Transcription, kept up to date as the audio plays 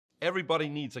Everybody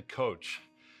needs a coach.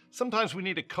 Sometimes we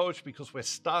need a coach because we're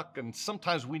stuck, and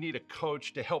sometimes we need a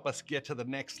coach to help us get to the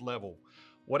next level.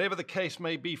 Whatever the case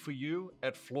may be for you,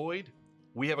 at Floyd,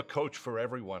 we have a coach for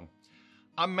everyone.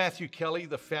 I'm Matthew Kelly,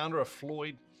 the founder of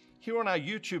Floyd. Here on our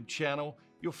YouTube channel,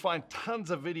 you'll find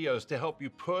tons of videos to help you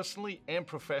personally and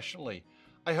professionally.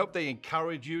 I hope they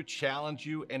encourage you, challenge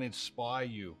you, and inspire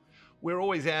you. We're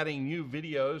always adding new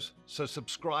videos, so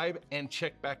subscribe and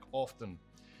check back often.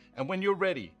 And when you're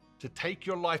ready to take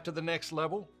your life to the next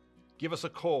level, give us a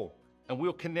call and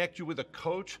we'll connect you with a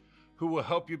coach who will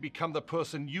help you become the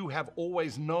person you have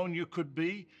always known you could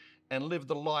be and live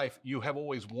the life you have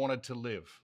always wanted to live.